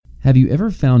Have you ever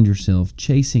found yourself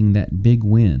chasing that big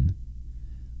win?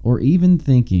 Or even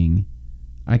thinking,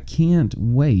 I can't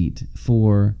wait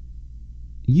for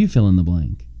you fill in the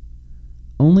blank,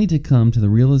 only to come to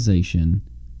the realization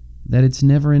that it's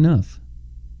never enough?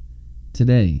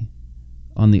 Today,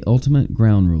 on the Ultimate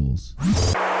Ground Rules.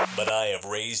 But I have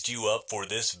raised you up for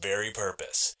this very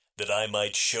purpose, that I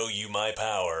might show you my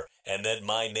power, and that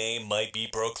my name might be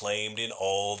proclaimed in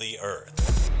all the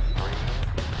earth.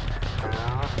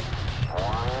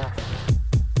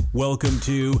 Welcome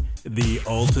to The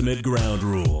Ultimate Ground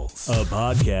Rules, a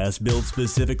podcast built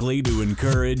specifically to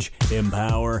encourage,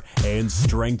 empower, and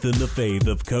strengthen the faith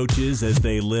of coaches as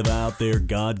they live out their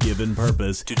God-given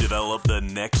purpose to develop the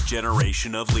next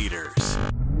generation of leaders.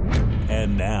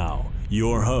 And now,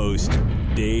 your host,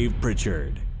 Dave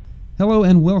Pritchard. Hello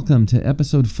and welcome to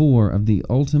episode 4 of The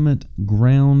Ultimate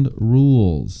Ground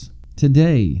Rules.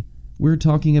 Today, we're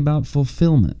talking about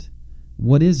fulfillment.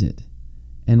 What is it?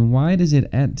 And why does it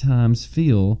at times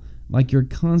feel like you're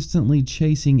constantly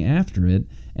chasing after it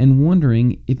and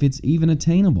wondering if it's even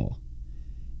attainable?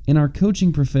 In our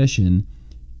coaching profession,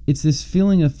 it's this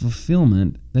feeling of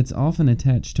fulfillment that's often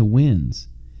attached to wins.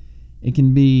 It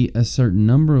can be a certain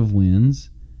number of wins,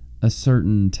 a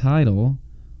certain title,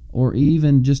 or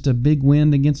even just a big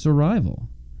win against a rival.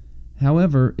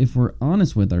 However, if we're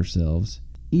honest with ourselves,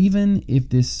 even if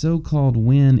this so-called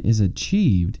win is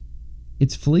achieved,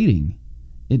 it's fleeting.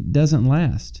 It doesn't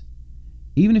last.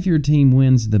 Even if your team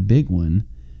wins the big one,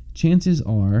 chances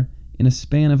are, in a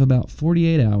span of about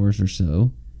 48 hours or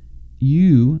so,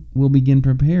 you will begin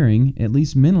preparing, at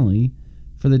least mentally,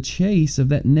 for the chase of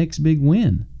that next big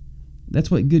win.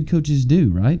 That's what good coaches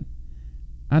do, right?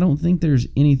 I don't think there's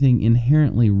anything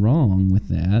inherently wrong with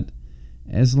that,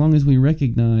 as long as we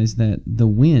recognize that the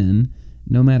win,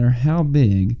 no matter how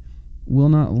big, will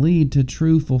not lead to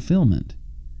true fulfillment.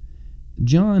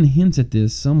 John hints at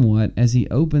this somewhat as he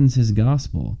opens his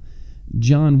gospel.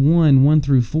 John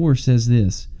 1:1-4 says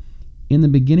this, "In the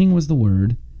beginning was the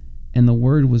Word, and the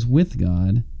Word was with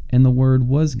God, and the Word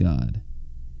was God.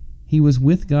 He was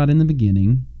with God in the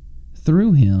beginning.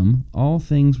 Through him all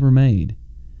things were made.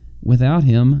 Without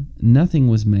him nothing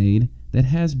was made that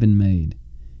has been made.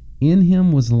 In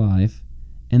him was life,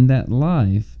 and that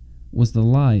life was the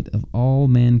light of all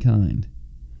mankind."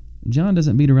 John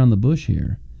doesn't beat around the bush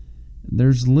here.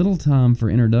 There's little time for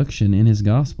introduction in his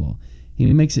gospel.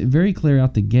 He makes it very clear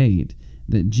out the gate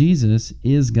that Jesus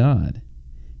is God.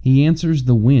 He answers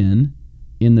the when,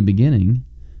 in the beginning,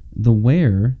 the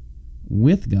where,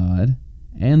 with God,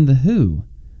 and the who,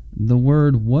 the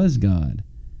Word was God.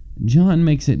 John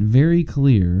makes it very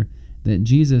clear that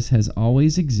Jesus has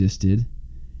always existed,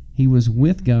 he was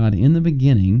with God in the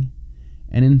beginning,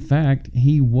 and in fact,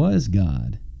 he was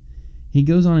God. He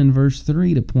goes on in verse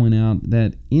 3 to point out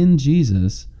that in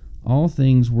Jesus, all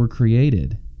things were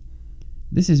created.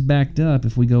 This is backed up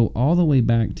if we go all the way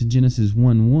back to Genesis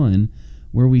 1:1,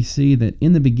 where we see that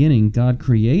in the beginning God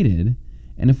created,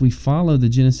 and if we follow the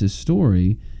Genesis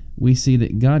story, we see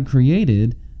that God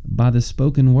created by the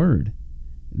spoken word.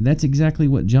 That's exactly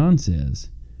what John says.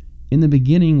 In the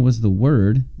beginning was the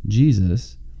Word,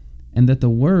 Jesus, and that the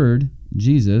Word,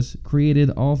 Jesus, created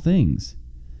all things.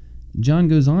 John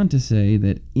goes on to say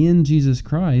that in Jesus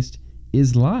Christ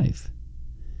is life.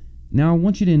 Now I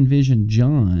want you to envision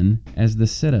John as the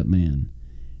setup man.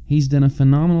 He's done a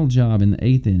phenomenal job in the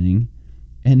 8th inning,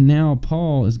 and now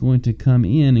Paul is going to come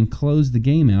in and close the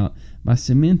game out by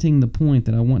cementing the point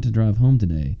that I want to drive home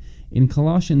today. In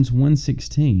Colossians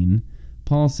 1:16,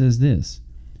 Paul says this,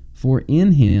 "For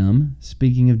in him,"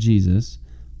 speaking of Jesus,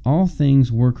 "all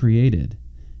things were created,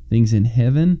 things in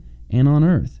heaven and on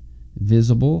earth,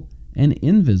 visible and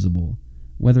invisible,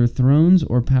 whether thrones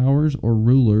or powers or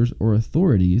rulers or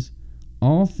authorities,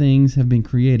 all things have been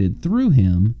created through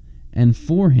him and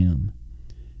for him."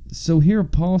 So here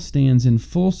Paul stands in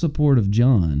full support of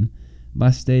John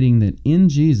by stating that in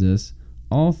Jesus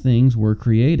all things were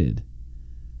created.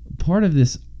 Part of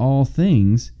this all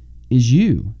things is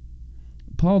you.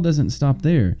 Paul doesn't stop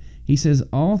there. He says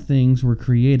all things were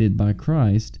created by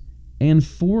Christ and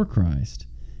for Christ.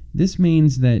 This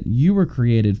means that you were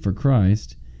created for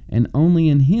Christ, and only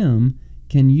in him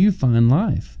can you find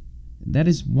life. That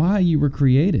is why you were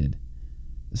created.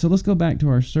 So let's go back to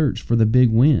our search for the big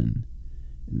win.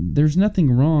 There's nothing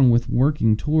wrong with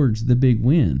working towards the big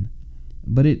win,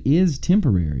 but it is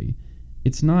temporary.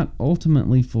 It's not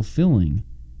ultimately fulfilling.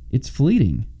 It's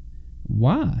fleeting.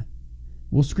 Why?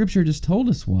 Well, Scripture just told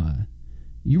us why.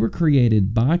 You were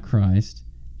created by Christ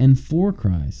and for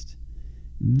Christ.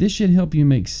 This should help you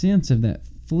make sense of that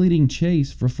fleeting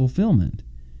chase for fulfillment.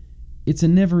 It's a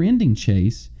never-ending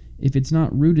chase if it's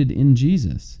not rooted in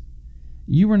Jesus.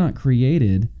 You were not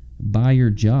created by your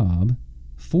job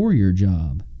for your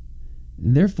job.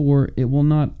 Therefore, it will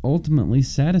not ultimately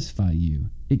satisfy you.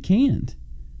 It can't.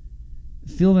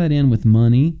 Fill that in with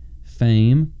money,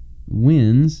 fame,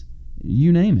 wins,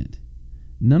 you name it.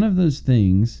 None of those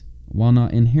things, while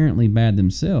not inherently bad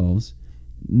themselves,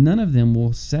 none of them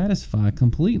will satisfy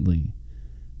completely.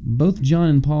 Both John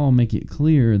and Paul make it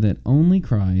clear that only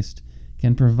Christ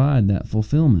can provide that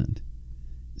fulfillment.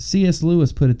 C.S.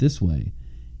 Lewis put it this way.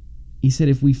 He said,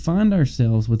 if we find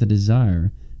ourselves with a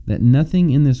desire that nothing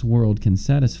in this world can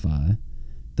satisfy,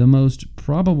 the most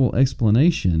probable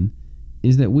explanation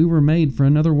is that we were made for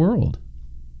another world.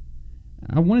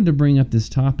 I wanted to bring up this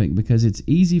topic because it's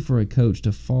easy for a coach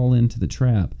to fall into the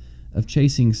trap of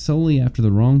chasing solely after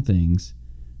the wrong things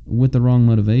with the wrong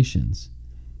motivations.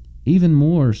 Even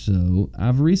more so,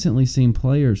 I've recently seen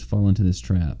players fall into this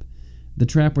trap, the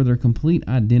trap where their complete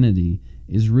identity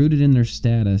is rooted in their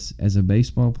status as a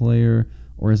baseball player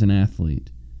or as an athlete.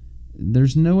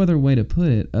 There's no other way to put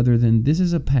it other than this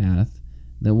is a path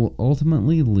that will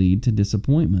ultimately lead to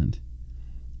disappointment.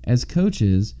 As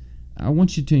coaches, I want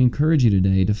to encourage you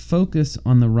today to focus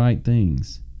on the right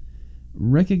things.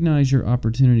 Recognize your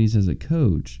opportunities as a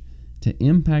coach to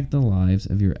impact the lives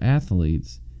of your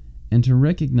athletes, and to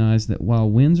recognize that while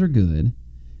wins are good,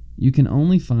 you can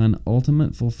only find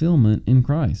ultimate fulfillment in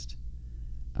Christ.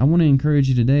 I want to encourage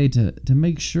you today to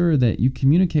make sure that you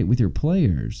communicate with your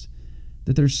players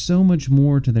that there's so much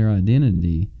more to their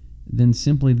identity than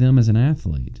simply them as an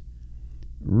athlete.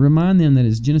 Remind them that,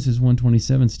 as Genesis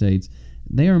 1:27 states,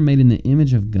 they are made in the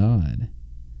image of God.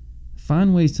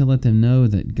 Find ways to let them know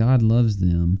that God loves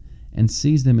them and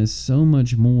sees them as so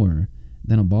much more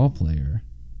than a ball player,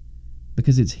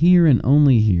 because it's here and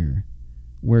only here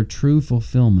where true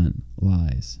fulfillment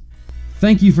lies.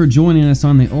 Thank you for joining us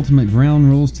on the Ultimate Ground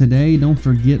Rules today. Don't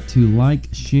forget to like,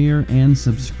 share, and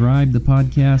subscribe the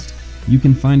podcast. You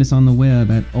can find us on the web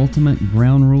at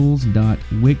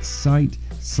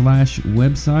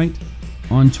ultimategroundrules.wixsite/website,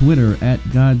 on Twitter at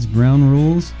God's Ground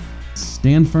Rules.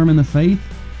 Stand firm in the faith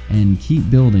and keep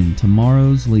building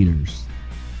tomorrow's leaders.